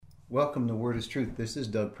Welcome to Word is Truth. This is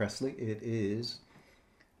Doug Presley. It is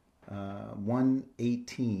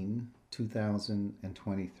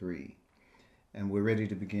 1/18/2023, and we're ready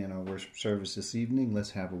to begin our worship service this evening.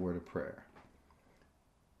 Let's have a word of prayer.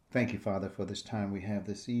 Thank you, Father, for this time we have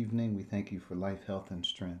this evening. We thank you for life, health, and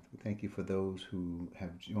strength. We thank you for those who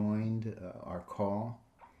have joined our call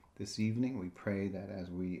this evening. We pray that as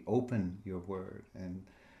we open your word and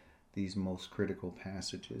these most critical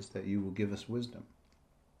passages, that you will give us wisdom.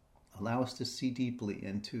 Allow us to see deeply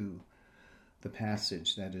into the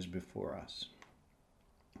passage that is before us.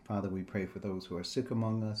 Father, we pray for those who are sick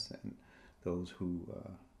among us and those who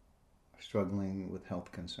are struggling with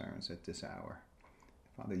health concerns at this hour.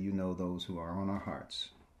 Father, you know those who are on our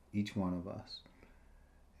hearts, each one of us.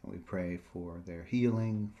 And we pray for their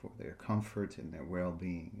healing, for their comfort, and their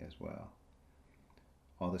well-being as well.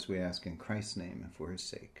 All this we ask in Christ's name and for his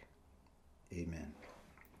sake. Amen.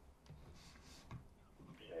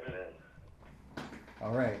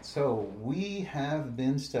 All right, so we have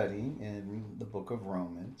been studying in the book of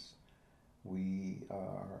Romans. We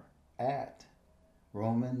are at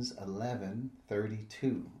Romans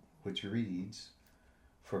 11:32, which reads,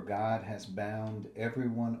 "For God has bound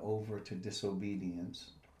everyone over to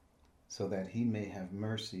disobedience, so that he may have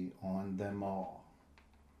mercy on them all."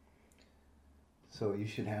 So you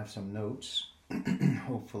should have some notes,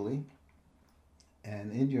 hopefully.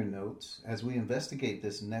 And in your notes, as we investigate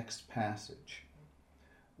this next passage,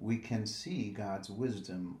 we can see God's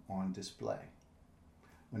wisdom on display.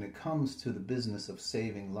 When it comes to the business of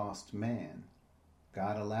saving lost man,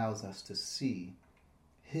 God allows us to see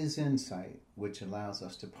his insight, which allows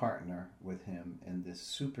us to partner with him in this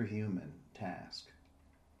superhuman task.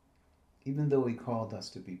 Even though he called us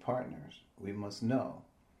to be partners, we must know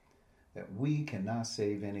that we cannot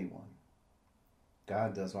save anyone.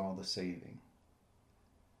 God does all the saving.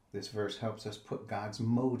 This verse helps us put God's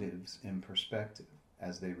motives in perspective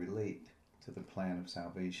as they relate to the plan of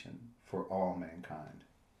salvation for all mankind.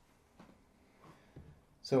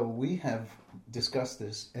 So we have discussed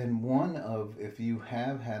this, and if you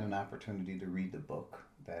have had an opportunity to read the book,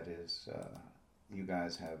 that is, you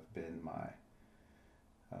guys have been my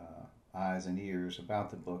eyes and ears about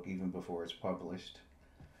the book even before it's published.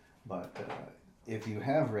 But if you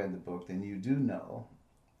have read the book, then you do know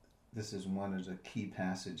this is one of the key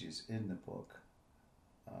passages in the book,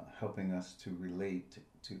 helping us to relate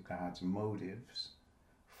to God's motives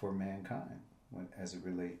for mankind as it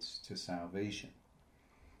relates to salvation.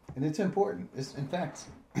 And it's important. In fact,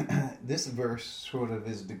 this verse sort of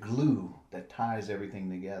is the glue that ties everything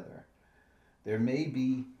together. There may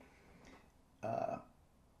be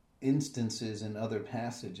instances in other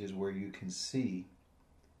passages where you can see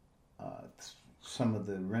some of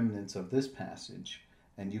the remnants of this passage,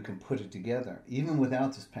 and you can put it together. Even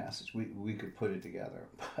without this passage, we could put it together.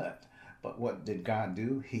 But what did God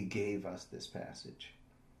do? He gave us this passage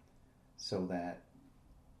so that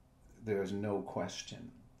there's no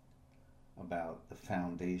question about the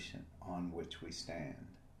foundation on which we stand.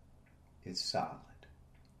 It's solid.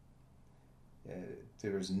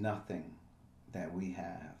 There is nothing that we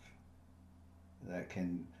have that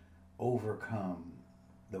can overcome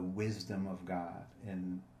the wisdom of God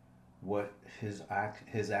and what his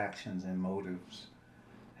actions and motives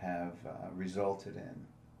have resulted in.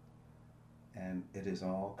 And it is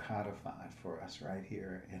all codified for us right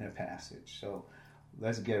here in a passage. So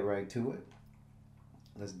let's get right to it.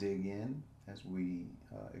 Let's dig in as we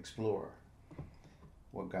explore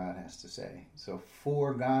what God has to say. So,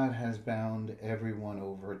 for God has bound everyone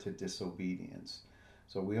over to disobedience.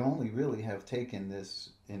 So we only really have taken this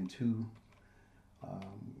in two.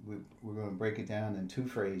 We're going to break it down in two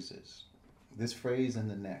phrases. This phrase and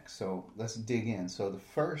the next. So let's dig in. So the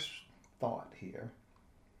first thought here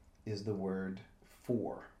is the word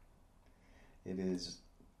 "for." It is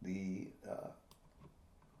the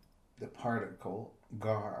particle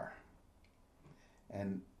gar.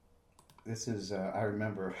 And this is, I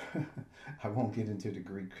remember, I won't get into the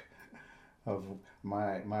Greek of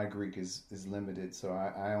my Greek is limited, so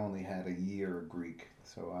I only had a year of Greek,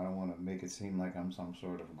 so I don't want to make it seem like I'm some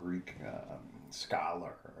sort of Greek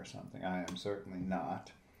scholar or something. I am certainly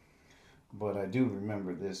not, but I do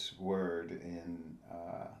remember this word in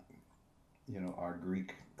our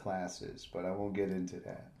Greek classes, but I won't get into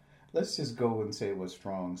that. Let's just go and say what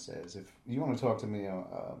Strong says. If you want to talk to me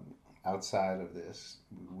outside of this,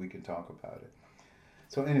 we can talk about it.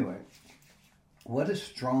 So anyway, what does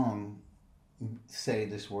Strong say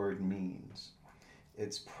this word means?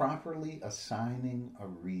 It's properly assigning a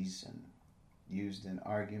reason used in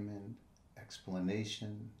argument,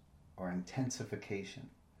 explanation, or intensification.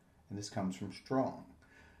 And this comes from Strong.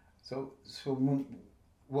 So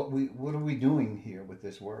what are we doing here with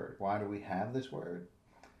this word? Why do we have this word?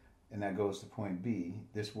 And that goes to point B.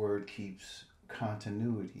 This word keeps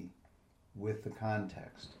continuity with the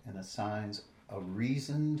context and assigns a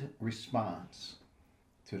reasoned response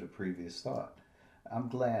to the previous thought. I'm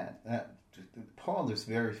glad that Paul is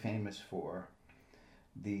very famous for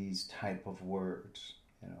these type of words,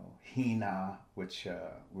 hina, which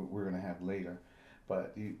we're going to have later,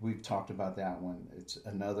 but we've talked about that one. It's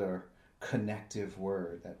another connective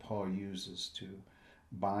word that Paul uses to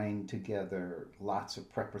bind together lots of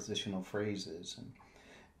prepositional phrases,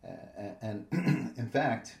 and in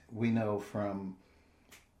fact, we know from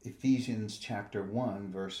Ephesians chapter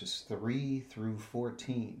 1, verses 3 through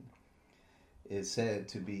 14, is said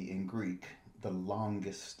to be in Greek the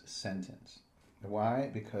longest sentence. Why?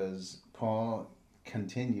 Because Paul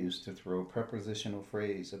continues to throw prepositional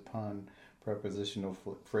phrase upon prepositional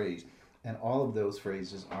phrase, and all of those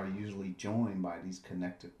phrases are usually joined by these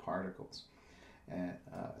connective particles. And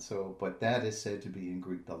but that is said to be in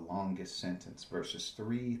Greek the longest sentence, verses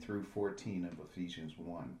 3 through 14 of Ephesians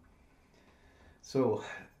 1. So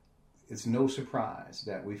it's no surprise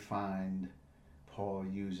that we find Paul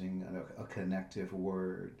using a connective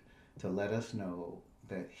word to let us know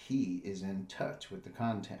that he is in touch with the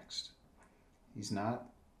context. He's not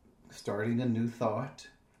starting a new thought.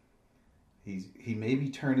 He may be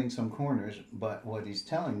turning some corners, but what he's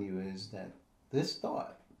telling you is that this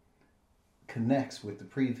thought connects with the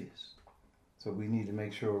previous. So we need to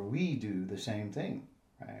make sure we do the same thing.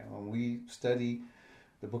 Right? When we study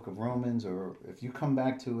the book of Romans, or if you come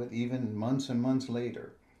back to it even months and months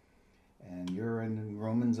later, and you're in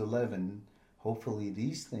Romans 11, hopefully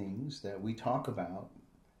these things that we talk about,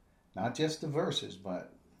 not just the verses,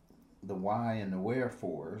 but the why and the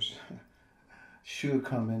wherefores, should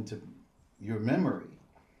come into your memory,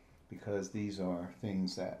 because these are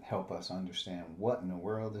things that help us understand what in the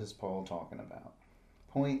world is Paul talking about.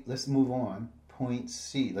 Let's move on. Point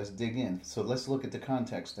C, let's dig in. So let's look at the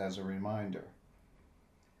context as a reminder.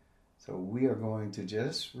 So we are going to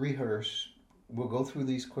just rehearse. We'll go through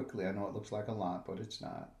these quickly. I know it looks like a lot, but it's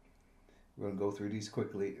not. We're going to go through these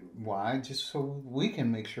quickly. Why? Just so we can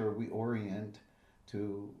make sure we orient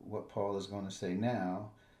to what Paul is going to say now.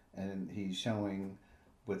 And he's showing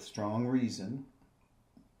with strong reason,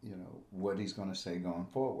 what he's going to say going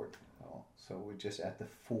forward. So we're just at the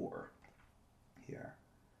 4 here.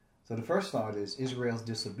 So the first thought is Israel's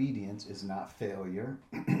disobedience is not failure,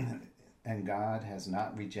 and God has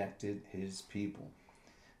not rejected his people.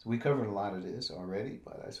 So we covered a lot of this already,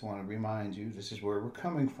 but I just want to remind you, this is where we're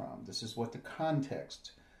coming from. This is what the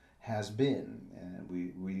context has been, and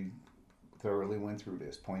we thoroughly went through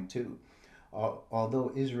this. Point 2,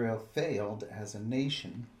 although Israel failed as a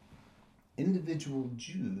nation, individual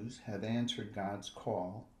Jews have answered God's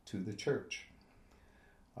call to the church.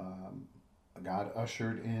 God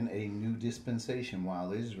ushered in a new dispensation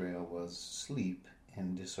while Israel was asleep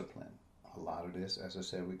in discipline. A lot of this, as I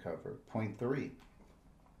said, we covered. Point 3,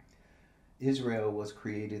 Israel was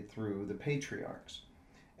created through the patriarchs,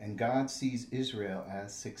 and God sees Israel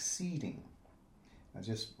as succeeding.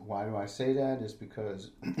 Why do I say that? Is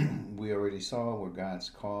because we already saw where God's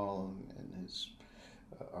call and his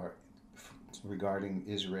regarding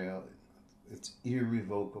Israel, it's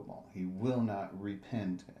irrevocable. He will not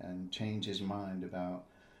repent and change his mind about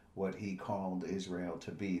what he called Israel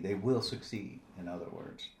to be. They will succeed, in other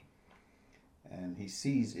words. And he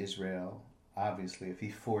sees Israel, obviously, if he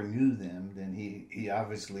foreknew them, then he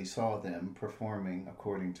obviously saw them performing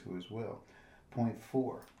according to his will. Point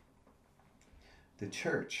 4, the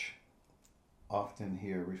church, often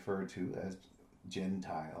here referred to as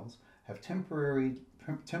Gentiles, have temporarily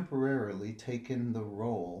taken the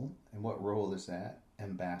role, and what role is that?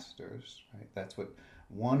 Ambassadors, right? That's what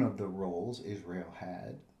one of the roles Israel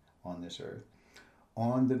had on this earth,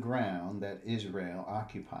 on the ground that Israel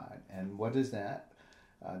occupied. And what is that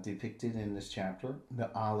depicted in this chapter?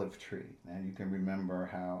 The olive tree. And you can remember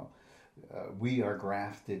how we are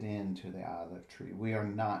grafted into the olive tree. We are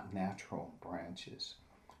not natural branches.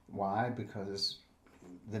 Why? Because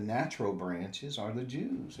the natural branches are the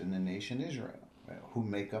Jews in the nation Israel, who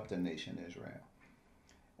make up the nation Israel.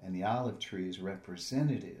 And the olive tree is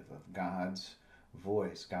representative of God's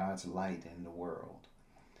voice, God's light in the world.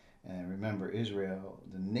 And remember, Israel,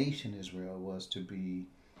 the nation Israel, was to be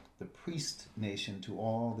the priest nation to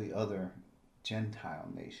all the other Gentile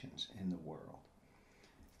nations in the world.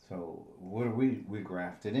 So what are we? We're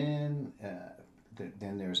grafted in.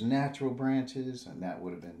 Then there's natural branches, and that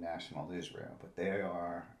would have been national Israel. But they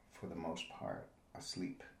are, for the most part,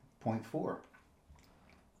 asleep. Point 4,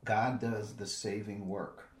 God does the saving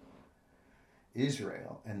work.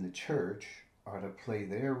 Israel and the church are to play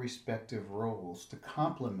their respective roles to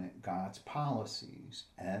complement God's policies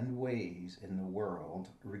and ways in the world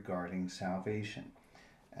regarding salvation.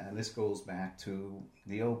 And this goes back to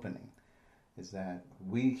the opening, is that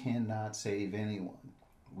we cannot save anyone.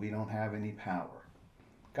 We don't have any power.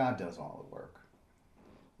 God does all the work.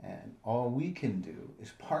 And all we can do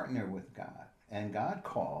is partner with God. And God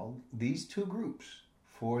called these two groups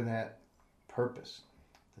for that purpose,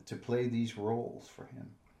 to play these roles for Him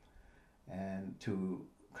and to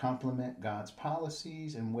complement God's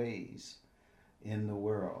policies and ways in the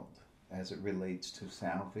world as it relates to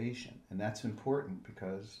salvation. And that's important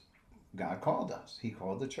because God called us. He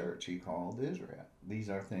called the church. He called Israel. These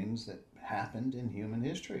are things that happened in human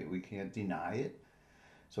history. We can't deny it.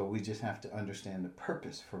 So we just have to understand the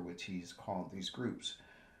purpose for which He's called these groups.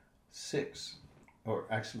 6.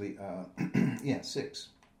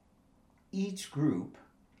 Each group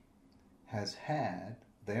has had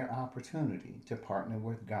their opportunity to partner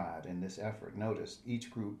with God in this effort. Notice, each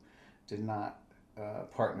group did not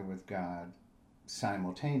partner with God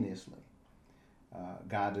simultaneously.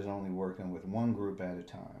 God is only working with one group at a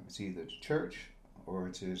time. It's either the church or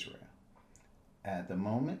it's Israel. At the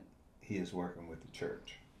moment, He is working with the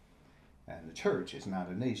church. And the church is not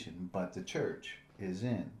a nation, but the church is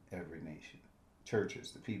in every nation. Church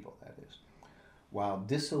is the people, that is. While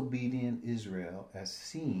disobedient Israel is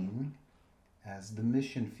seen as the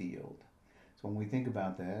mission field. So when we think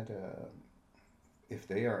about that, if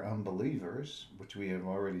they are unbelievers, which we have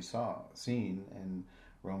already seen in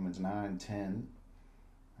Romans 9:10,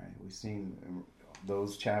 right? We've seen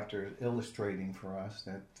those chapters illustrating for us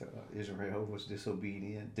that Israel was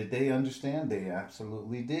disobedient. Did they understand? They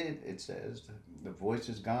absolutely did. It says the voice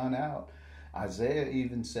has gone out. Isaiah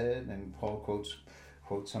even said, and Paul quotes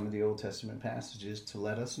some of the Old Testament passages to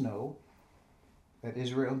let us know that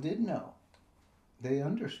Israel did know. They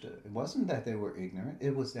understood. It wasn't that they were ignorant.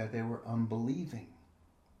 It was that they were unbelieving.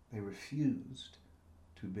 They refused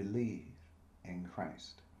to believe in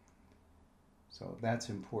Christ. So that's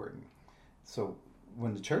important. So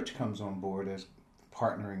when the church comes on board as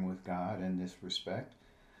partnering with God in this respect,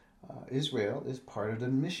 Israel is part of the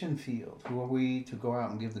mission field. Who are we to go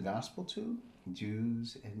out and give the gospel to?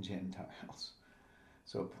 Jews and Gentiles.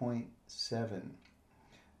 So point 7,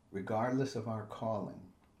 regardless of our calling,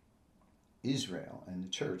 Israel and the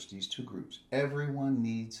church, these two groups, everyone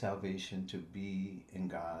needs salvation to be in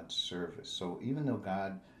God's service. So even though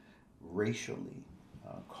God racially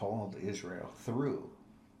called Israel through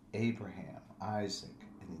Abraham, Isaac,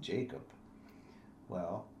 and Jacob,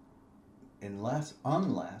 well, unless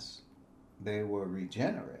they were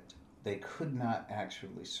regenerate, they could not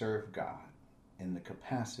actually serve God in the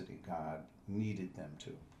capacity God needed them to.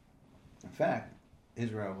 In fact,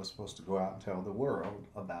 Israel was supposed to go out and tell the world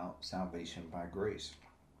about salvation by grace.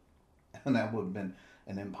 And that would have been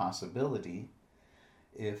an impossibility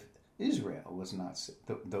if Israel was not,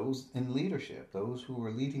 those in leadership, those who were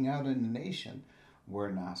leading out in the nation,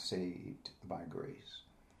 were not saved by grace.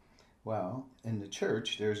 Well, in the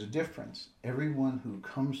church, there's a difference. Everyone who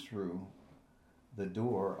comes through the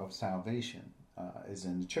door of salvation is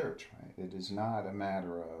in the church, right? It is not a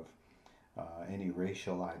matter of any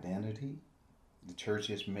racial identity. The church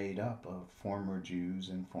is made up of former Jews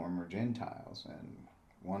and former Gentiles, and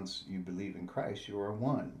once you believe in Christ, you are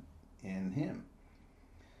one in Him.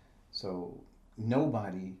 So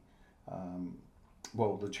nobody,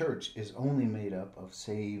 the church is only made up of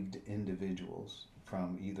saved individuals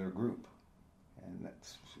from either group, and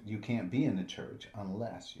you can't be in the church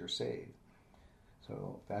unless you're saved.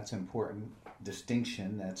 So that's important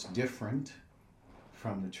distinction. That's different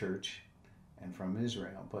from the church and from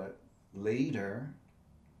Israel. But later,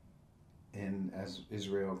 as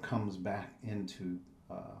Israel comes back into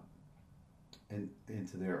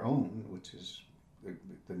their own, which is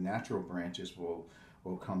the natural branches will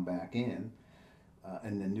come back in,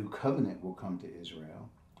 and the new covenant will come to Israel.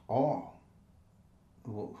 All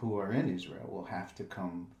who are in Israel will have to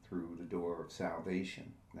come through the door of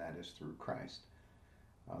salvation, that is through Christ.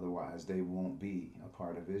 Otherwise, they won't be a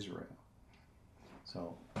part of Israel.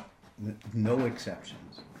 So, no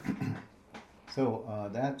exceptions. So,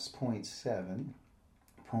 that's point 7.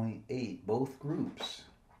 Point 8, both groups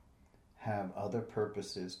have other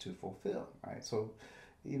purposes to fulfill, right? So,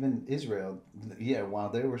 even Israel, while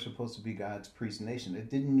they were supposed to be God's priest nation, it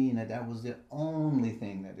didn't mean that was the only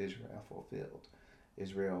thing that Israel fulfilled.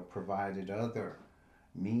 Israel provided other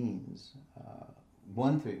means.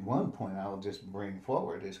 One point I'll just bring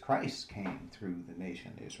forward is Christ came through the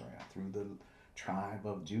nation Israel, through the tribe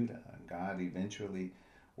of Judah, and God eventually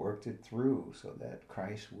worked it through so that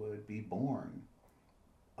Christ would be born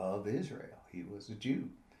of Israel. He was a Jew,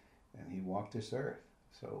 and he walked this earth.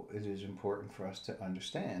 So it is important for us to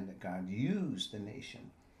understand that God used the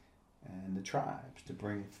nation and the tribes to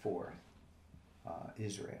bring forth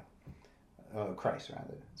Israel, Christ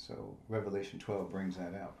rather. So Revelation 12 brings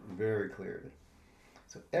that out very clearly.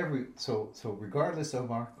 So regardless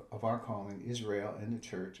of our calling, Israel and the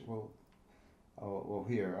church,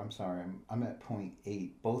 here I'm sorry, I'm at point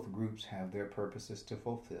 8. Both groups have their purposes to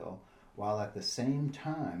fulfill, while at the same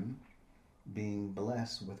time being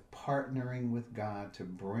blessed with partnering with God to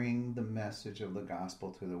bring the message of the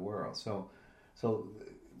gospel to the world. So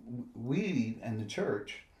we and the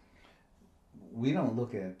church, we don't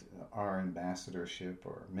look at our ambassadorship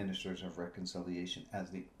or ministers of reconciliation as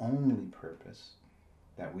the only purpose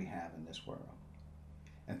that we have in this world.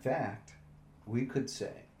 In fact, we could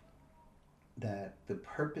say that the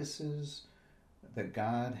purposes that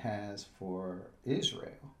God has for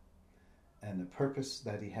Israel and the purpose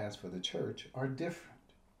that he has for the church are different.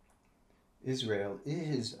 Israel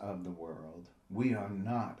is of the world. We are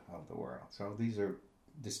not of the world. So these are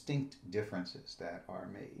distinct differences that are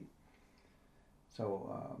made.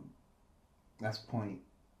 So that's point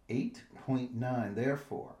 8. Point 9,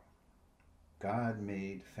 therefore, God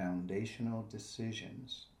made foundational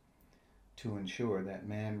decisions to ensure that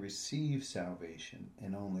man receives salvation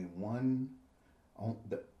in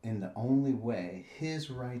the only way his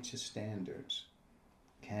righteous standards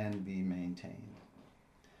can be maintained.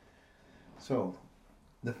 So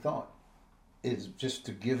the thought is just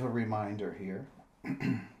to give a reminder here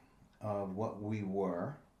of what we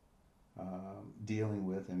were dealing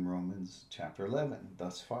with in Romans chapter 11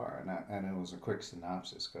 thus far. And it was a quick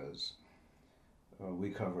synopsis because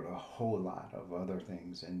we covered a whole lot of other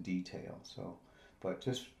things in detail. But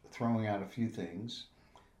just throwing out a few things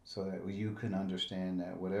so that you can understand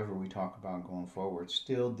that whatever we talk about going forward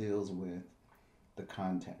still deals with the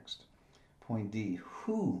context. Point D,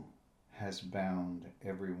 who has bound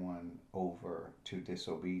everyone over to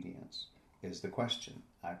disobedience is the question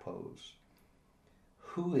I pose.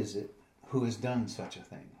 Who is it who has done such a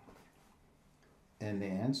thing? And the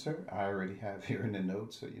answer I already have here in the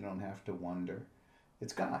notes, so you don't have to wonder.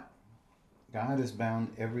 It's God. God has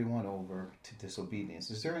bound everyone over to disobedience.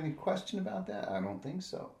 Is there any question about that? I don't think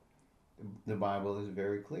so. The Bible is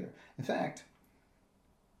very clear. In fact,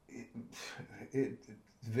 it's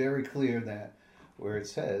very clear that where it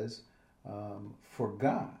says, for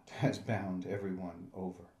God has bound everyone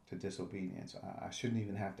over to disobedience. I shouldn't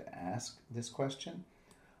even have to ask this question,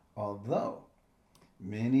 although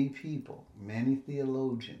many people, many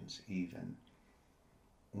theologians even,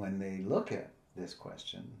 when they look at this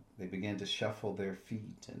question, they begin to shuffle their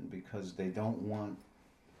feet, and because they don't want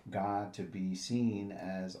God to be seen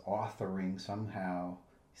as authoring somehow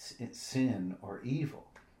sin or evil,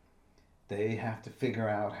 they have to figure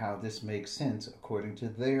out how this makes sense according to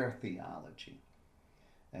their theology.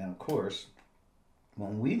 And of course,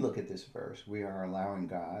 when we look at this verse, we are allowing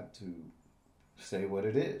God to say what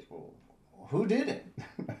it is. Well, who did it?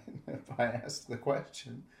 If I ask the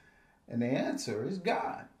question, and the answer is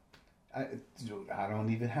God. I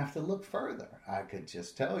don't even have to look further. I could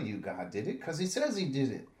just tell you God did it because he says he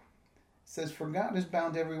did it. It says, for God has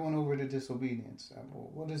bound everyone over to disobedience. Well,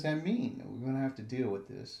 what does that mean? We're going to have to deal with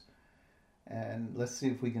this. And let's see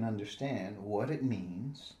if we can understand what it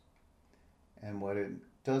means and what it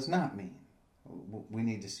does not mean. We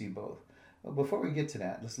need to see both. But before we get to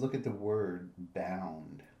that, let's look at the word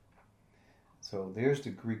bound. So there's the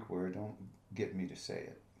Greek word. Don't get me to say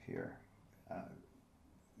it here.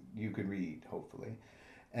 You can read, hopefully.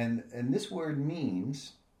 And this word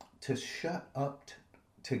means to shut up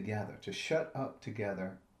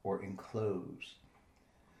together, or enclose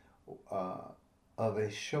of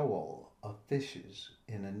a shoal of fishes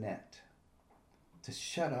in a net. To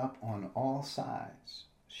shut up on all sides.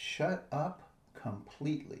 Shut up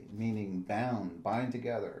completely, meaning bound, bind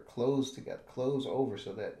together, close over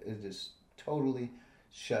so that it is totally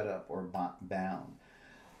shut up or bound.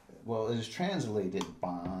 Well, it is translated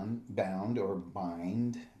bound or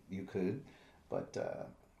bind, you could, but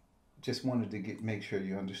just wanted to make sure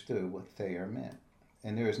you understood what Thayer meant.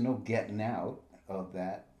 And there is no getting out of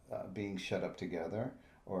that being shut up together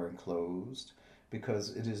or enclosed,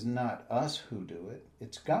 because it is not us who do it,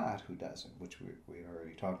 it's God who does it, which we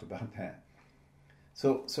already talked about that.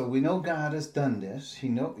 So we know God has done this.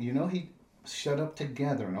 He shut up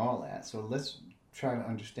together and all that. So let's try to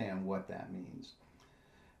understand what that means.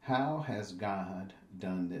 How has God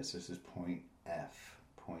done this? This is point F.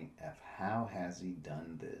 Point F. How has he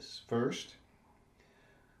done this? First,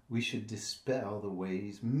 we should dispel the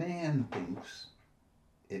ways man thinks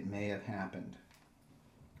it may have happened.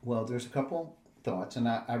 Well, there's a couple thoughts, and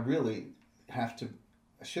I really have to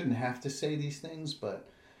I shouldn't have to say these things, but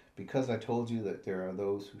because I told you that there are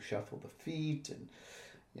those who shuffle the feet and,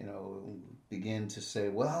 begin to say,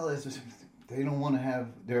 well, they don't want to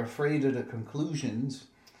they're afraid of the conclusions,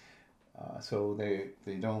 so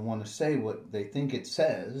they don't want to say what they think it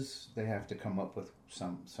says. They have to come up with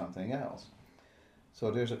something else.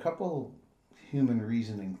 So there's a couple human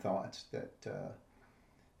reasoning thoughts that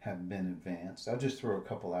have been advanced. I'll just throw a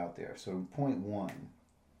couple out there. So point one,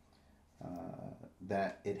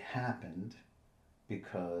 that it happened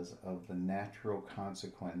because of the natural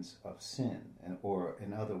consequence of sin, or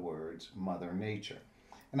in other words, Mother Nature.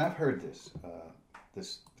 And I've heard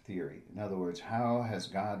this theory. In other words, how has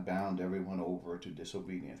God bound everyone over to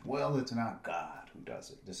disobedience? Well, it's not God who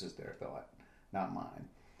does it. This is their thought, not mine.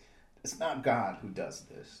 It's not God who does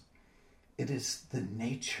this. It is the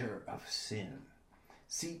nature of sin.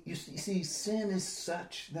 See, sin is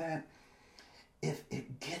such that if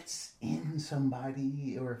it gets in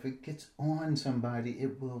somebody or if it gets on somebody,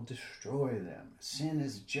 it will destroy them. Sin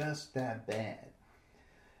is just that bad.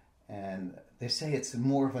 And they say it's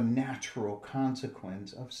more of a natural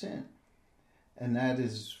consequence of sin. And that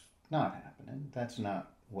is not happening. That's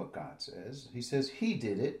not what God says. He says he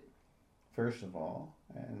did it, first of all,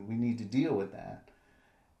 and we need to deal with that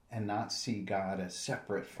and not see God as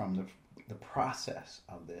separate from the process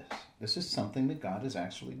of this. This is something that God has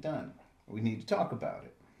actually done. We need to talk about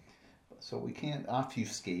it. So we can't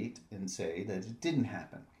obfuscate and say that it didn't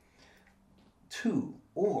happen. Two,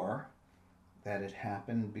 or that it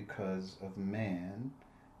happened because of man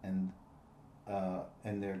and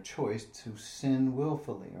their choice to sin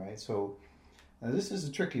willfully, right? So now this is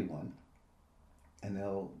a tricky one, and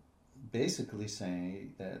they'll basically say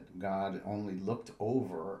that God only looked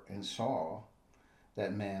over and saw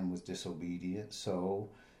that man was disobedient, so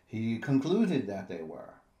he concluded that they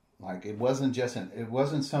were. Like it wasn't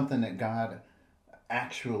something that God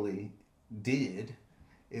actually did.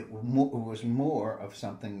 It was more of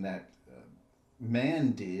something that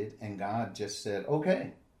man did, and God just said,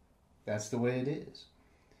 okay, that's the way it is.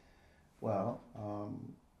 Well,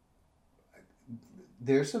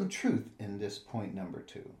 there's some truth in this point number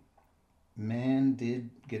two. Man did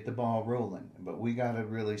get the ball rolling, but we got to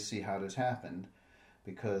really see how this happened,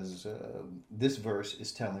 because this verse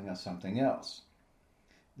is telling us something else.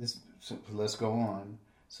 So let's go on.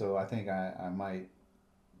 So I think I might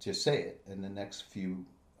just say it in the next few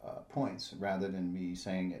points rather than me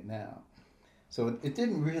saying it now. So it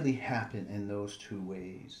didn't really happen in those two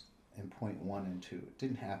ways in point 1 and 2. It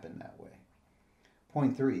didn't happen that way.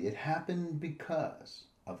 Point 3, it happened because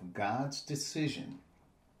of God's decision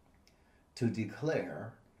to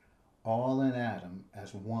declare all in Adam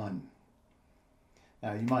as one.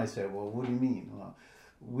 Now you might say, well, what do you mean? Well,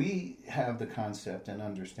 we have the concept and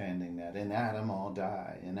understanding that in Adam all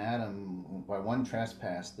die. In Adam, by one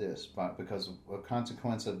trespass, because of a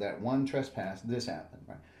consequence of that one trespass, this happened.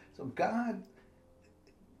 Right? So God,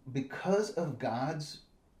 because of God's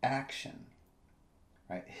action,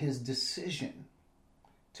 right, his decision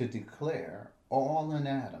to declare all in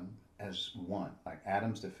Adam as one, like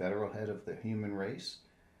Adam's the federal head of the human race,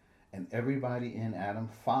 and everybody in Adam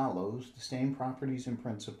follows the same properties and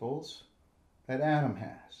principles that Adam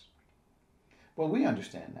has. Well, we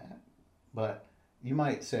understand that, but you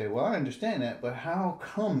might say, well, I understand that, but how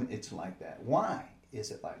come it's like that? Why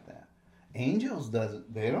is it like that? Angels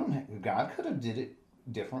God could have did it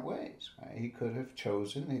different ways, right? He could have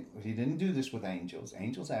chosen, he didn't do this with angels.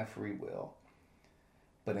 Angels have free will,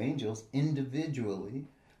 but angels individually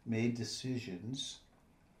made decisions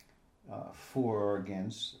for or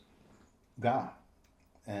against God,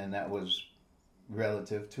 and that was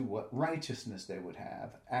relative to what righteousness they would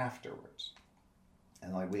have afterwards.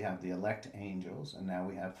 And like we have the elect angels, and now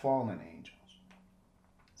we have fallen angels.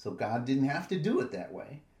 So God didn't have to do it that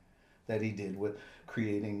way, that he did with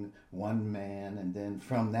creating one man, and then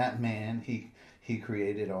from that man he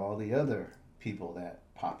created all the other people that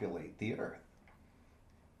populate the earth.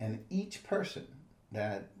 And each person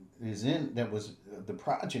that was the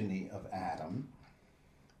progeny of Adam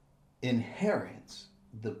inherits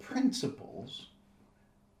the principles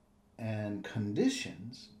and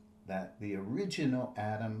conditions that the original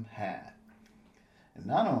Adam had. And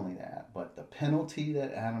not only that, but the penalty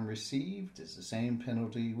that Adam received is the same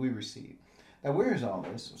penalty we receive. Now, where is all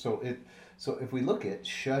this? So if we look at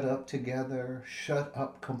shut up together, shut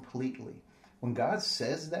up completely, when God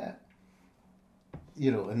says that,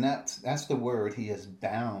 and that's the word, he is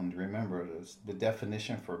bound. Remember, the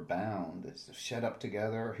definition for bound is to shut up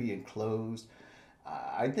together, he enclosed.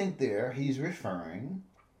 I think there he's referring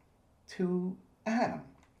to Adam,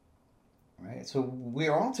 right? So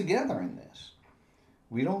we're all together in this.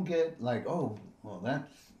 We don't get like, oh, Well,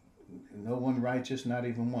 that's no one righteous, not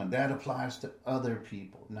even one. That applies to other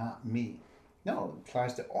people, not me. No, it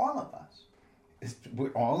applies to all of us.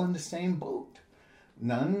 We're all in the same boat.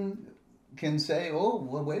 None can say, "Oh,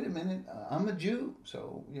 well, wait a minute. I'm a Jew,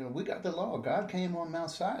 so we got the law. God came on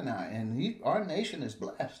Mount Sinai, and our nation is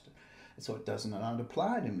blessed, so it does not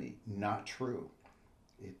apply to me." Not true.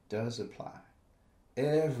 It does apply.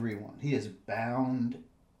 Everyone. He has bound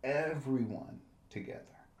everyone together.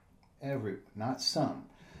 Everyone, not some.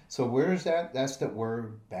 So where is that? That's the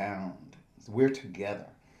word bound. We're together.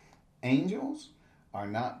 Angels are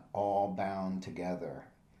not all bound together.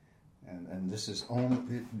 And this is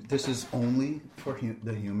only for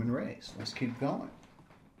the human race. Let's keep going.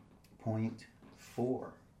 Point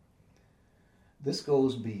 4. This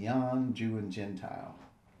goes beyond Jew and Gentile.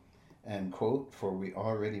 And quote, "For we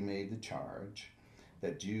already made the charge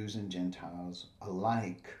that Jews and Gentiles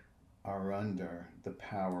alike are under the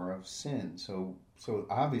power of sin." So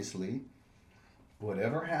obviously,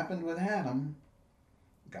 whatever happened with Adam,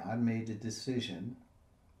 God made the decision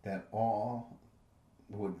that all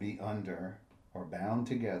would be under or bound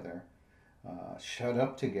together, shut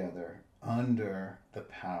up together under the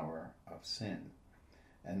power of sin.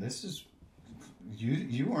 And this is,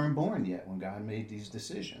 you weren't born yet when God made these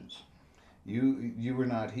decisions. You were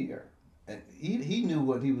not here. He knew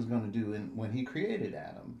what he was going to do when he created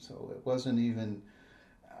Adam. So it wasn't even,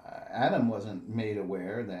 Adam wasn't made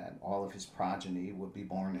aware that all of his progeny would be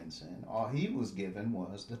born in sin. All he was given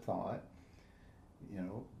was the thought,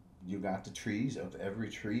 you got the trees, of every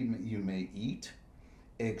tree you may eat,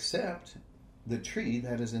 except the tree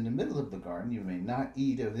that is in the middle of the garden. You may not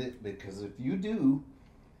eat of it, because if you do,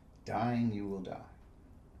 dying you will die.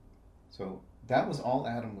 So that was all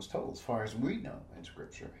Adam was told, as far as we know in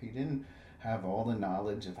Scripture. He didn't have all the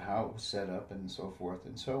knowledge of how it was set up and so forth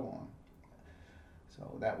and so on.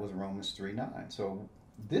 So that was Romans 3:9. So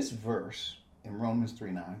this verse in Romans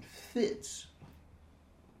 3:9 fits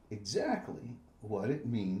exactly what it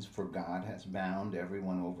means for God has bound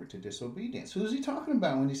everyone over to disobedience. Who's he talking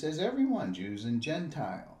about when he says everyone? Jews and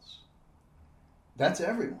Gentiles. That's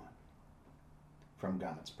everyone from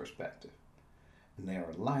God's perspective. And they are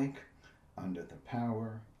alike under the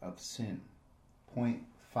power of sin. Point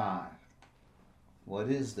 5. What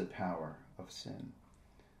is the power of sin?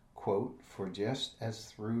 Quote, "For just as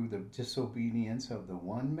through the disobedience of the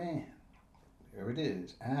one man," there it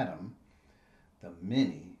is, Adam, "the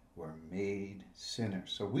many were made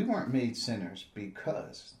sinners." So we weren't made sinners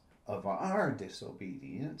because of our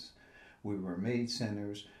disobedience. We were made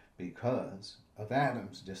sinners because of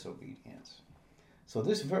Adam's disobedience. So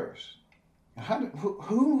this verse,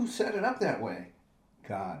 who set it up that way?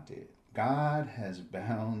 God did. God has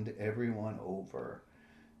bound everyone over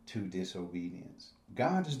to disobedience.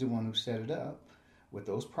 God is the one who set it up with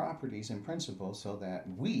those properties and principles so that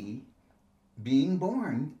we, being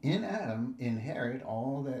born in Adam, inherit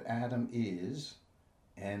all that Adam is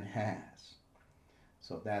and has.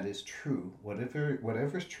 So that is true.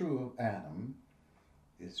 Whatever is true of Adam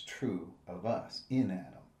is true of us in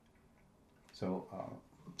Adam.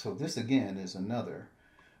 So this again is another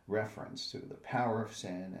reference to the power of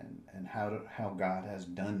sin and how God has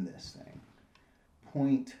done this thing.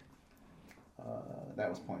 That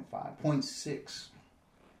was point 5. Point 6.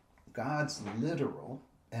 God's literal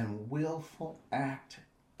and willful act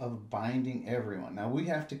of binding everyone. Now we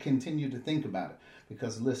have to continue to think about it,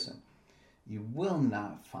 because listen, you will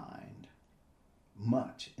not find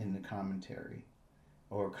much in the commentary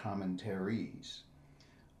or commentaries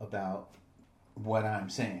about what I'm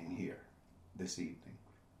saying here this evening.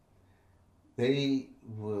 They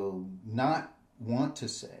will not want to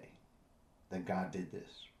say that God did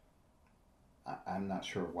this. I'm not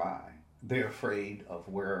sure why. They're afraid of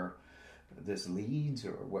where this leads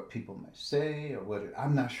or what people may say or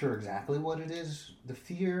I'm not sure exactly what it is, the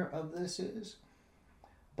fear of this is.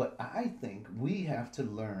 But I think we have to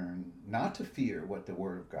learn not to fear what the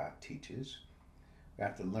Word of God teaches. We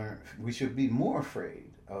have to learn, we should be more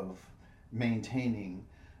afraid of maintaining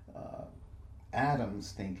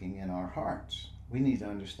Adam's thinking in our hearts. We need to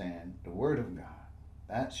understand the Word of God.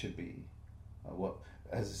 That should be what,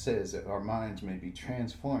 as it says, that our minds may be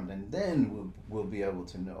transformed, and then we'll be able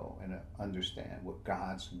to know and understand what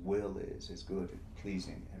God's will is, His good,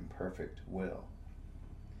 pleasing, and perfect will.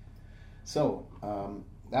 So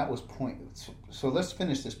that was point. So let's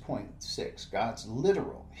finish this point 6. God's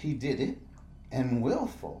literal, He did it, and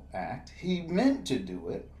willful act, He meant to do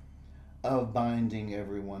it, of binding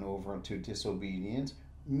everyone over to disobedience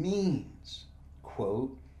means,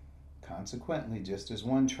 quote, "Consequently, just as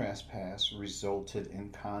one trespass resulted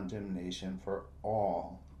in condemnation for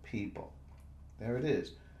all people." There it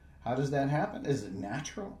is. How does that happen? Is it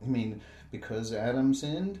natural? I mean, because Adam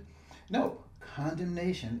sinned? No.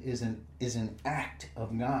 Condemnation is an act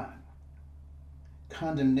of God.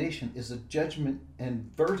 Condemnation is a judgment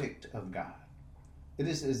and verdict of God. It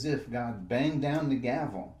is as if God banged down the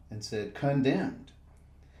gavel and said, condemned.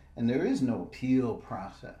 And there is no appeal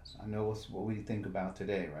process. I know it's what we think about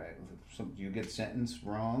today, right? You get sentenced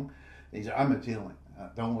wrong, you say, I'm appealing.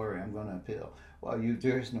 Don't worry, I'm going to appeal. Well,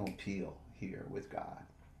 there is no appeal here with God.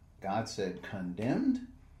 God said condemned,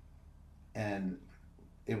 and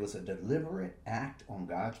it was a deliberate act on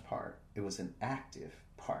God's part. It was an active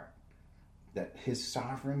part that his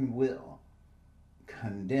sovereign will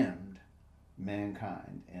condemned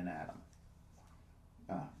mankind in Adam.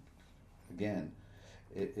 Again,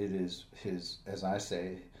 it is his, as I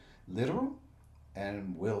say, literal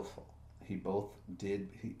and willful. He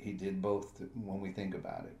did both when we think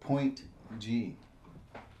about it. Point G.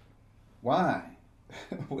 Why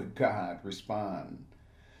would God respond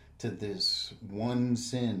to this one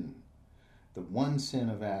sin, the one sin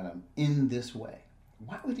of Adam, in this way?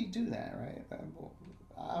 Why would he do that, right?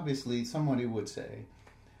 Obviously, somebody would say,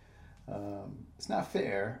 it's not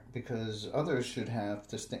fair because others should have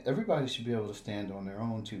to stand. Everybody should be able to stand on their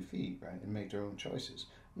own 2 feet, right, and make their own choices.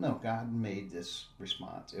 No, God made this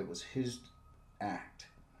response. It was his act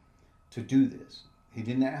to do this. He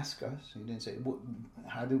didn't ask us. He didn't say,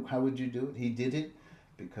 how would you do it? He did it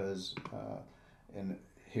because, and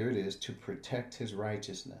here it is, to protect his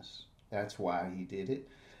righteousness. That's why he did it.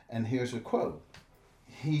 And here's a quote.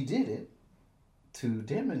 He did it to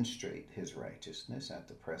demonstrate his righteousness at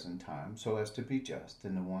the present time, so as to be just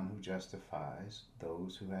and the one who justifies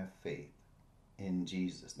those who have faith in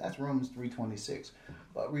Jesus. That's Romans 3:26.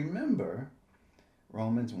 But remember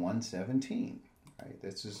Romans 1:17.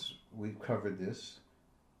 Right? We've covered this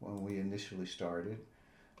when we initially started.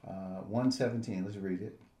 1:17. Let's read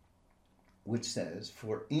it. Which says,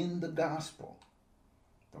 "For in the gospel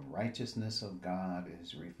the righteousness of God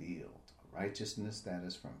is revealed, righteousness that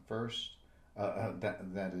is from first."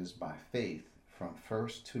 That is by faith from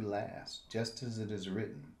first to last, just as it is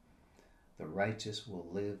written, the righteous will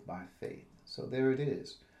live by faith. So there it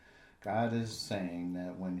is. God is saying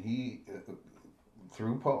that when he,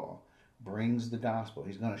 through Paul, brings the gospel,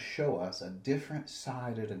 he's going to show us a different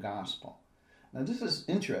side of the gospel. Now this is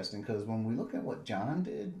interesting because when we look at what John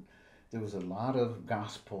did, there was a lot of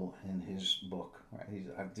gospel in his book. Right?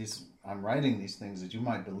 I'm writing these things that you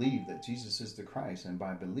might believe that Jesus is the Christ, and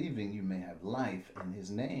by believing you may have life in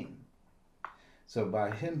his name. So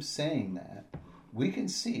by him saying that, we can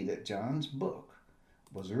see that John's book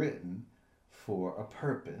was written for a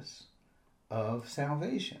purpose of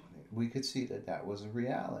salvation. We could see that that was a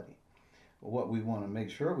reality. But what we want to make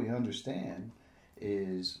sure we understand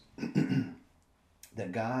is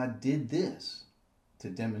that God did this to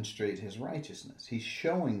demonstrate his righteousness. He's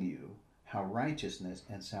showing you how righteousness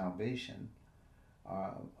and salvation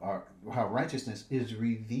how righteousness is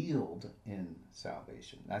revealed in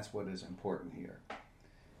salvation. That's what is important here.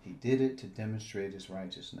 He did it to demonstrate his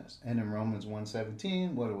righteousness. And in Romans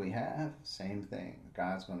 1:17, what do we have? Same thing.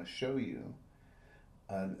 God's going to show you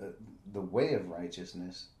the way of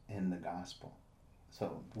righteousness in the gospel.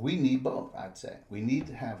 So we need both, I'd say. We need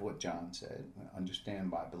to have what John said, understand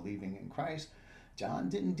by believing in Christ. John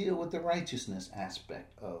didn't deal with the righteousness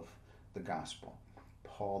aspect of the gospel.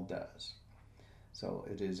 Paul does. So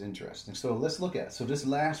it is interesting. So let's look at it. So this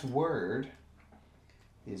last word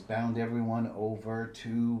is bound everyone over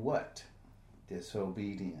to what?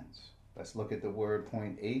 Disobedience. Let's look at the word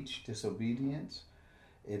point H, disobedience.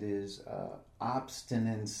 It is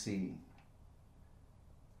obstinacy.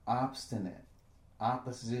 Obstinate.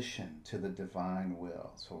 Opposition to the divine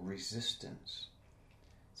will. So resistance.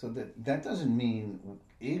 So that doesn't mean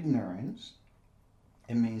ignorance.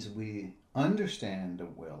 It means we understand the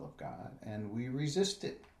will of God and we resist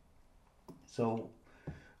it. So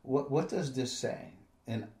what does this say?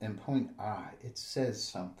 In point I, it says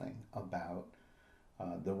something about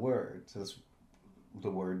the word. So it's the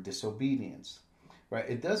word disobedience, right?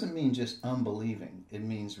 It doesn't mean just unbelieving. It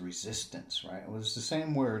means resistance, right? Well, it's the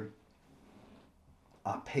same word,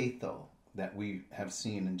 apatho, that we have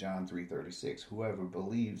seen in John 3:36. Whoever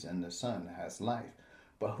believes in the Son has life.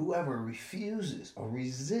 But whoever refuses or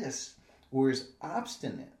resists or is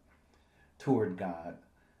obstinate toward God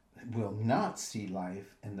will not see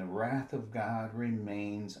life, and the wrath of God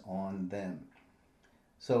remains on them.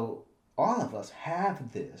 So all of us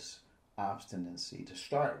have this obstinacy to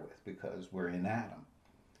start with because we're in Adam.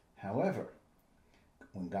 However,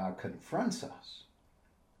 when God confronts us,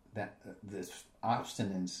 that this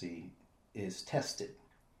obstinacy is tested,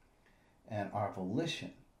 and our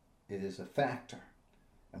volition is a factor.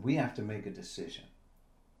 And we have to make a decision.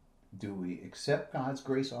 Do we accept God's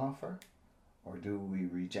grace offer or do we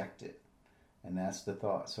reject it? And that's the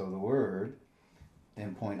thought. So the word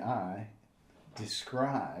in point I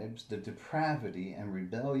describes the depravity and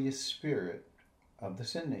rebellious spirit of the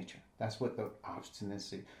sin nature. That's what the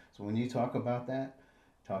obstinacy. So when you talk about that,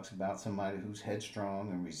 it talks about somebody who's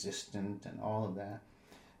headstrong and resistant and all of that.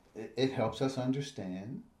 It helps us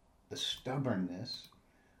understand the stubbornness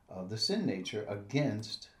of the sin nature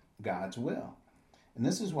against God's will. And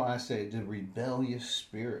this is why I say the rebellious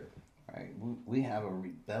spirit, right? We have a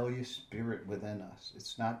rebellious spirit within us.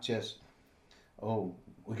 It's not just, oh,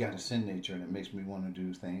 we got a sin nature and it makes me want to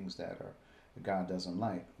do things that God doesn't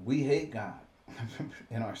like. We hate God.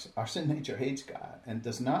 And our sin nature hates God and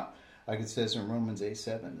does not, like it says in Romans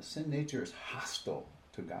 8:7, the sin nature is hostile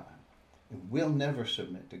to God. It will never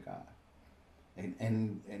submit to God.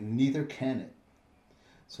 And neither can it.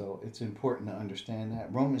 So it's important to understand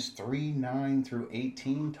that. Romans 3:9 through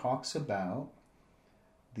 18 talks about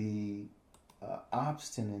the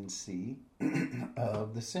obstinacy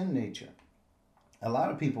of the sin nature. A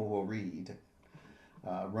lot of people will read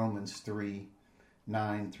Romans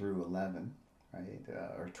 3:9 through 11, right?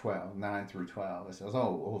 Or 12, 9 through 12. It says,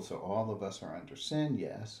 so all of us are under sin.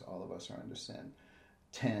 Yes, all of us are under sin.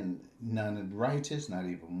 10, none is righteous, not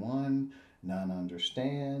even one. None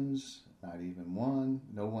understands, not even one.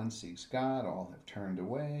 No one seeks God. All have turned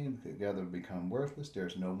away. Together become worthless.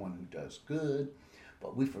 There's no one who does good.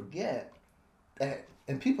 But we forget that,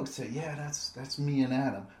 and people say, yeah, that's me and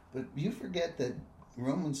Adam. But you forget that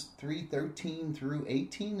Romans 3:13 through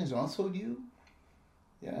 18 is also you.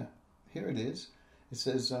 Yeah, here it is. It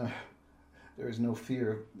says, there is no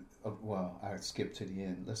fear of, well, I skipped to the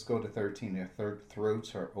end. Let's go to 13. Their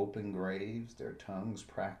throats are open graves. Their tongues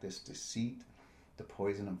practice deceit. The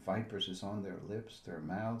poison of vipers is on their lips. Their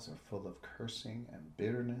mouths are full of cursing and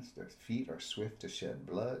bitterness. Their feet are swift to shed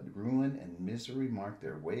blood. Ruin and misery mark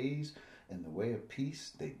their ways. In the way of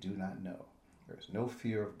peace they do not know. There is no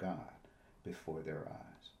fear of God before their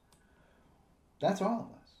eyes. That's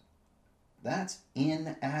all of us. That's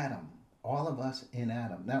in Adam. All of us in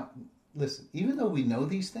Adam. Now, listen, even though we know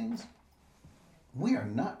these things, we are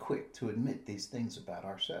not quick to admit these things about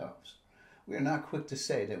ourselves. We are not quick to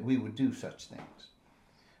say that we would do such things.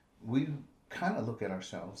 We kind of look at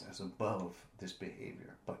ourselves as above this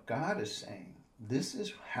behavior. But God is saying, this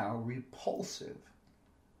is how repulsive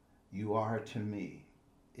you are to me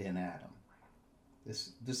in Adam.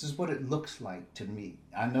 This is what it looks like to me.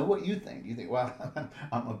 I know what you think. You think, well,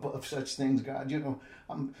 I'm above such things, God.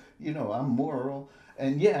 I'm moral.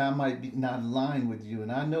 And yeah, I might be not align with you.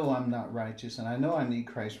 And I know I'm not righteous. And I know I need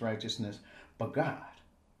Christ's righteousness. But God,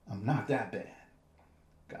 I'm not that bad.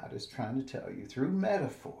 God is trying to tell you through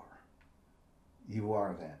metaphor, you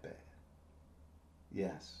are that bad.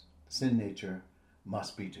 Yes, sin nature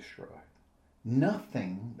must be destroyed.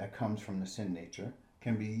 Nothing that comes from the sin nature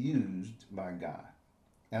can be used by God.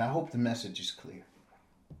 And I hope the message is clear.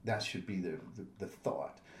 That should be the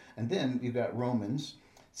thought. And then you got Romans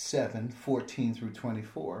 7:14 through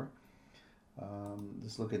 24.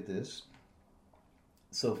 Let's look at this.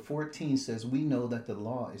 So 14 says, we know that the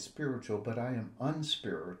law is spiritual, but I am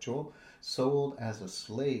unspiritual, sold as a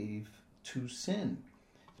slave to sin.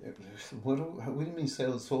 What do you mean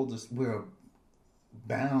sold as? We're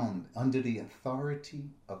bound under the authority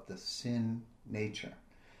of the sin nature.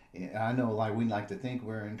 I know, like, we like to think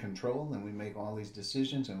we're in control and we make all these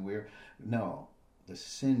decisions and the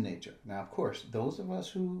sin nature. Now, of course, those of us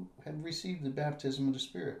who have received the baptism of the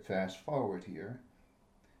Spirit, fast forward here,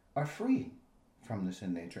 are free from the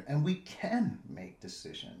sin nature, and we can make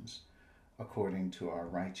decisions according to our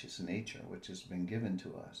righteous nature, which has been given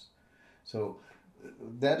to us. So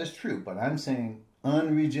that is true, but I'm saying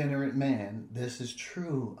unregenerate man, this is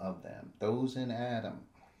true of them, those in Adam.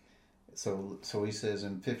 So he says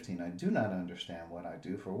in 15, I do not understand what I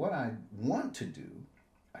do, for what I want to do,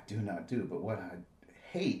 I do not do, but what I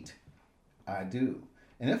hate, I do.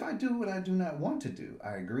 And if I do what I do not want to do,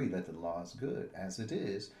 I agree that the law is good. As it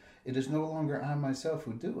is no longer I myself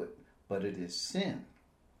who do it, but it is sin,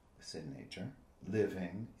 the sin nature,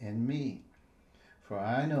 living in me. For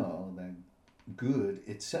I know that good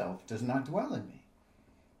itself does not dwell in me,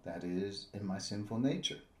 that is, in my sinful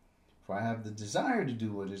nature. For I have the desire to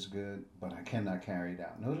do what is good, but I cannot carry it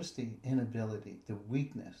out. Notice the inability, the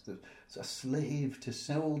weakness,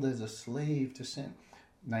 sold as a slave to sin.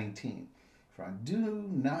 19. For I do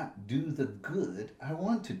not do the good I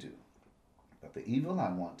want to do, but the evil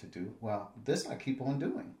I want to do, well, this I keep on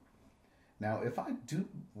doing. Now, if I do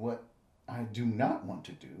what I do not want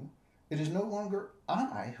to do, it is no longer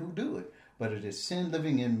I who do it, but it is sin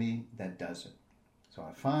living in me that does it. So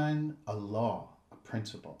I find a law, a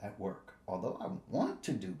principle at work. Although I want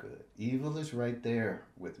to do good, evil is right there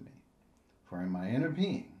with me. For in my inner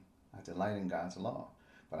being, I delight in God's law.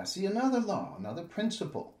 But I see another law, another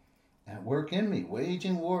principle at work in me,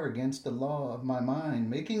 waging war against the law of my mind,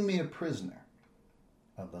 making me a prisoner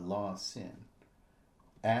of the law of sin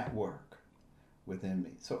at work within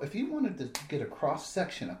me. So if you wanted to get a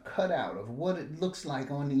cross-section, a cutout of what it looks like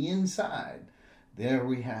on the inside, there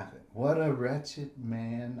we have it. What a wretched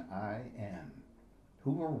man I am.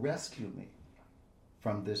 Who will rescue me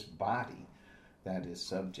from this body that is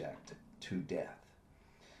subject to death?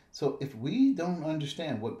 So if we don't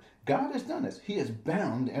understand what God has done, is He has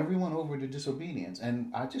bound everyone over to disobedience.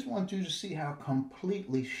 And I just want you to see how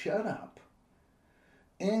completely shut up,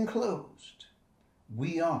 enclosed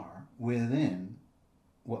we are within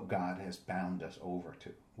what God has bound us over to.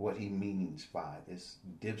 What He means by this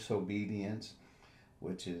disobedience,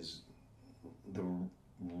 which is the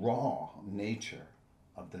raw nature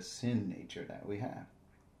of the sin nature that we have.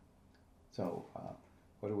 So,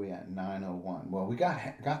 what are we at? 9:01. Well, we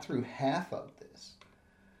got through half of this,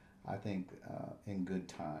 I think, in good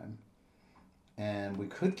time. And we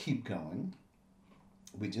could keep going.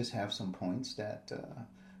 We just have some points that,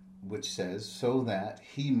 which says, so that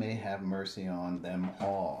He may have mercy on them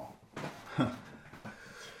all.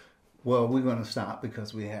 Well, we're going to stop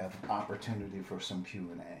because we have opportunity for some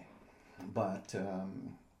Q&A. But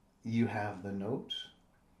you have the notes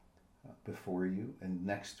before you, and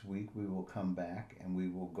next week we will come back and we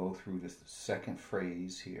will go through this second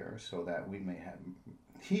phrase here so that we may have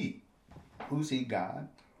He, who's He? God,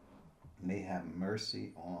 may have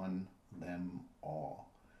mercy on them all.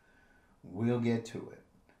 We'll get to it.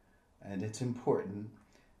 And it's important,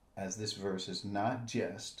 as this verse is not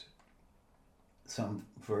just some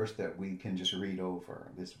verse that we can just read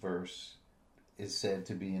over. This verse is said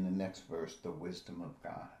to be in the next verse, the wisdom of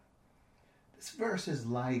God. This verse is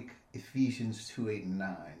like Ephesians 2:8 and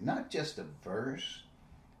 9. Not just a verse,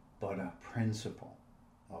 but a principle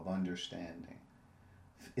of understanding.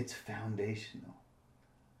 It's foundational.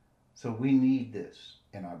 So we need this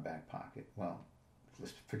in our back pocket. Well,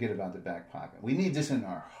 let's forget about the back pocket. We need this in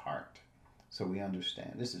our heart so we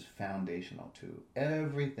understand. This is foundational to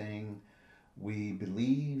everything we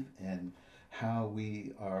believe and how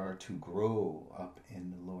we are to grow up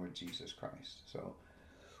in the Lord Jesus Christ. So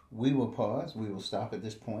we will pause. We will stop at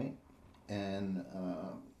this point. And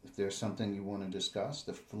if there's something you want to discuss,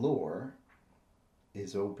 the floor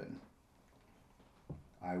is open.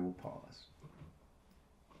 I will pause.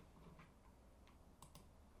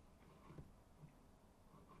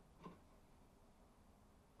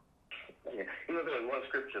 Yeah. You know, there was one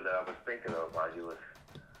scripture that I was thinking of while you were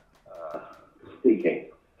speaking,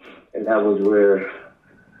 and that was where it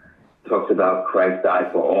talks about Christ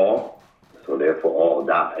died for all, so therefore all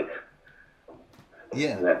died.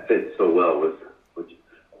 Yeah. And that fits so well with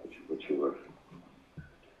what you were.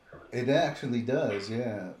 It actually does,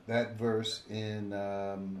 yeah. That verse in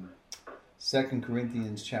 2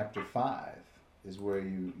 Corinthians chapter 5 is where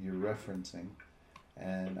you're referencing.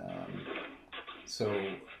 And so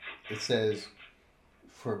it says,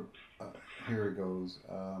 here it goes,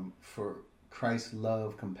 for Christ's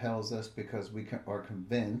love compels us because we're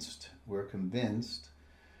convinced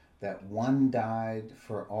that one died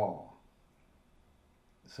for all.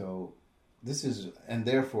 So this is, and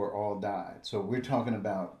therefore all died. So we're talking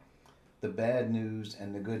about the bad news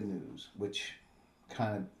and the good news, which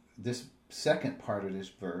kind of, this second part of this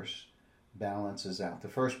verse balances out the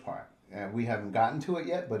first part. We haven't gotten to it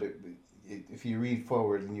yet, but if you read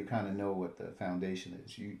forward and you kind of know what the foundation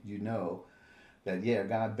is, you know that, yeah,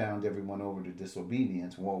 God bound everyone over to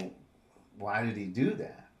disobedience. Well, why did He do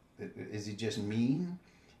that? Is He just mean?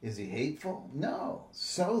 Is He hateful? No,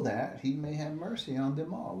 so that He may have mercy on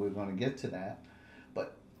them all. We're going to get to that.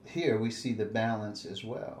 But here we see the balance as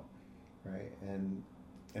well, right? And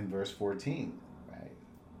in verse 14, right?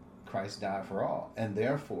 Christ died for all, and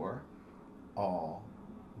therefore all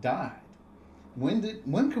died.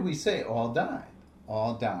 When could we say all died?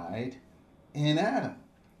 All died in Adam.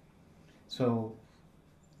 So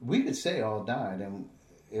we could say all died and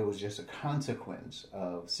it was just a consequence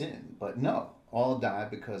of sin. But no, all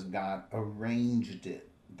died because God arranged it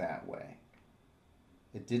that way.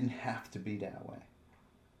 It didn't have to be that way.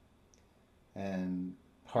 And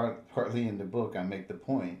partly in the book I make the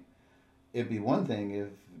point, it'd be one thing if,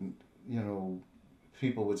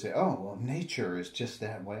 people would say, oh, well, nature is just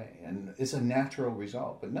that way and it's a natural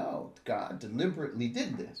result. But no, God deliberately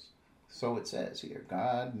did this. So it says here,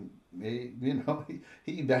 God made,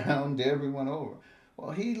 He bound everyone over.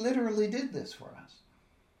 Well, He literally did this for us.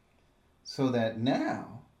 So that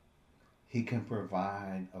now He can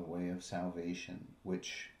provide a way of salvation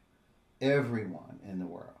which everyone in the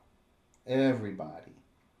world, everybody,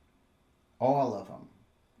 all of them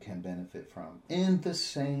can benefit from in the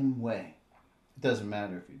same way. It doesn't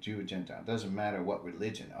matter if you're Jew or Gentile. It doesn't matter what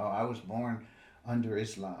religion. Oh, I was born under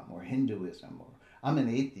Islam or Hinduism, or I'm an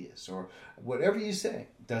atheist, or whatever you say.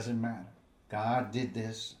 It doesn't matter. God did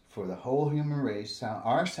this for the whole human race.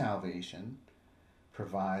 Our salvation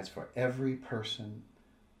provides for every person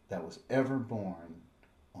that was ever born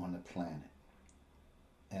on the planet.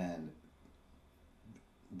 And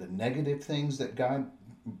the negative things that God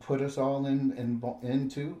put us all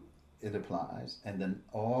into, it applies. And then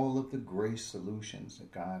all of the grace solutions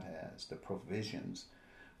that God has, the provisions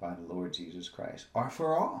by the Lord Jesus Christ, are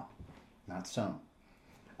for all, not some.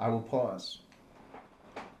 I will pause.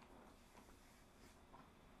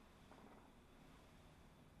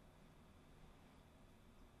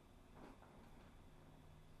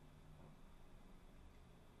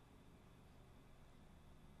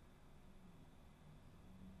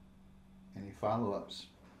 Any follow-ups?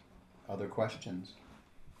 Other questions?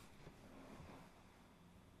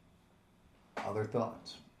 Other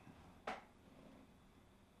thoughts?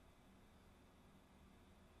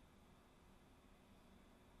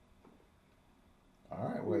 All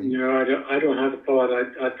right. Well, no, I don't have a thought.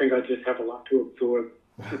 I think I just have a lot to absorb.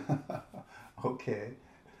 Okay.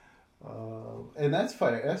 And that's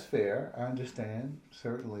fair. That's fair. I understand.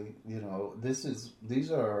 Certainly,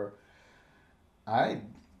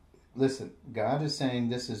 listen, God is saying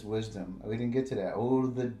this is wisdom. We didn't get to that. Oh,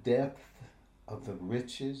 the depth of the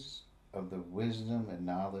riches of the wisdom and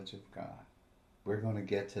knowledge of God. We're going to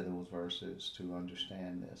get to those verses to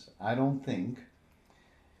understand this. I don't think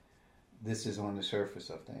this is on the surface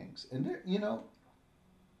of things. And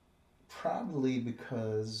probably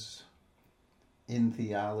because in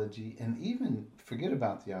theology, and even forget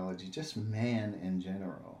about theology, just man in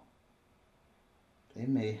general, they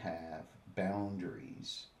may have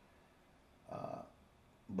boundaries,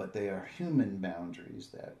 but they are human boundaries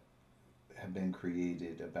that have been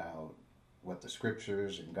created about what the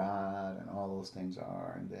scriptures and God and all those things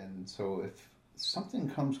are. And then, so if something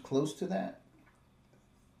comes close to that,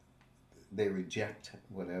 they reject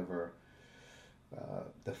whatever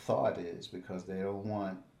the thought is, because they don't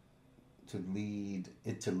want to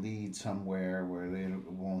lead somewhere where they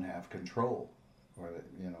won't have control, or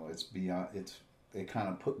it's beyond. They kind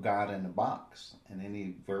of put God in a box, and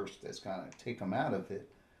any verse that's going to take them out of it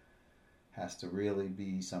has to really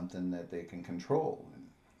be something that they can control. And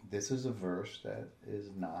this is a verse that is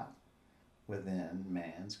not within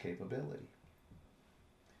man's capability.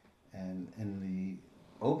 And in the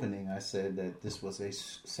opening, I said that this was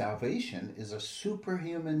salvation is a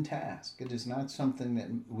superhuman task. It is not something that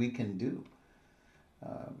we can do.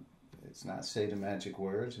 It's not say the magic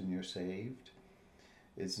words and you're saved.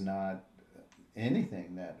 It's not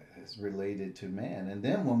anything that is related to man. And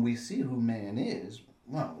then when we see who man is,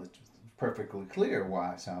 well, it's perfectly clear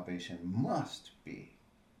why salvation must be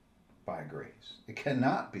by grace. It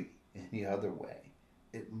cannot be any other way.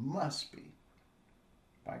 It must be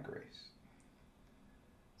by grace.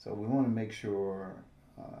 So we want to make sure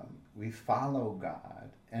we follow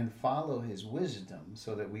God and follow His wisdom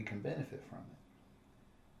so that we can benefit from it.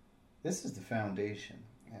 This is the foundation,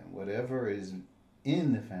 and whatever is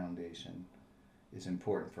in the foundation is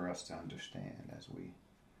important for us to understand as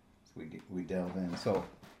we delve in. So,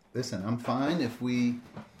 listen, I'm fine if we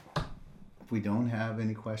don't have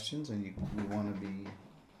any questions and we want to be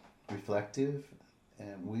reflective,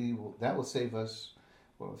 and that will save us.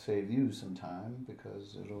 Will save you some time,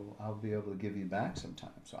 because I'll be able to give you back some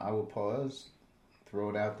time. So I will pause,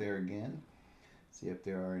 throw it out there again, see if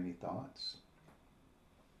there are any thoughts.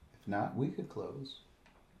 If not, we could close.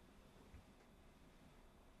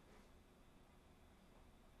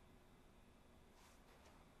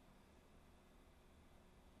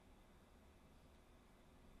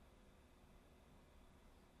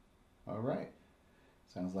 All right.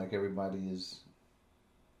 Sounds like everybody is,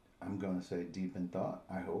 I'm going to say, deep in thought,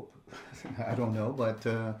 I hope. I don't know, but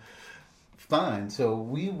fine. So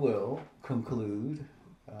we will conclude.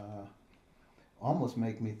 Almost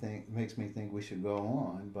makes me think we should go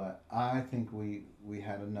on, but I think we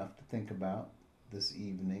had enough to think about this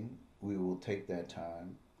evening. We will take that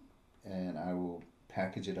time, and I will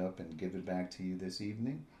package it up and give it back to you this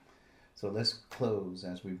evening. So let's close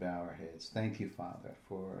as we bow our heads. Thank you, Father,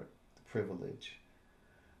 for the privilege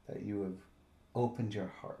that you have opened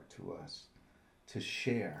your heart to us to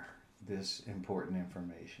share this important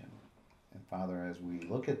information. And Father, as we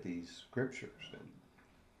look at these scriptures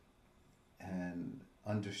and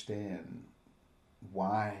understand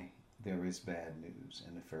why there is bad news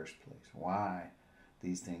in the first place, why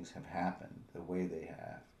these things have happened the way they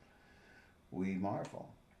have, we marvel.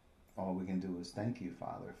 All we can do is thank you,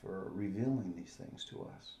 Father, for revealing these things to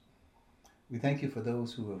us. We thank you for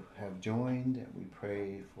those who have joined, and we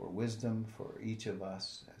pray for wisdom for each of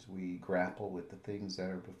us as we grapple with the things that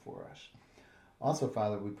are before us. Also,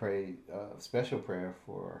 Father, we pray a special prayer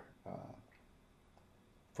for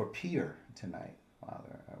Pierre tonight,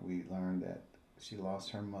 Father. We learned that she lost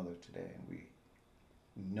her mother today, and we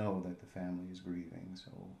know that the family is grieving.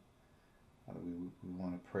 So, Father, we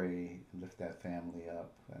want to pray and lift that family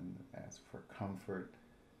up and ask for comfort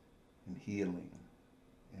and healing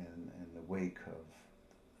in the wake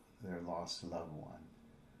of their lost loved one.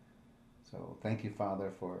 So thank you, Father,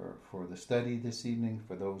 for the study this evening,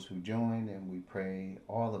 for those who joined, and we pray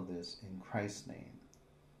all of this in Christ's name.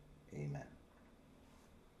 Amen.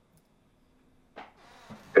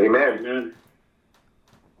 Amen. Amen.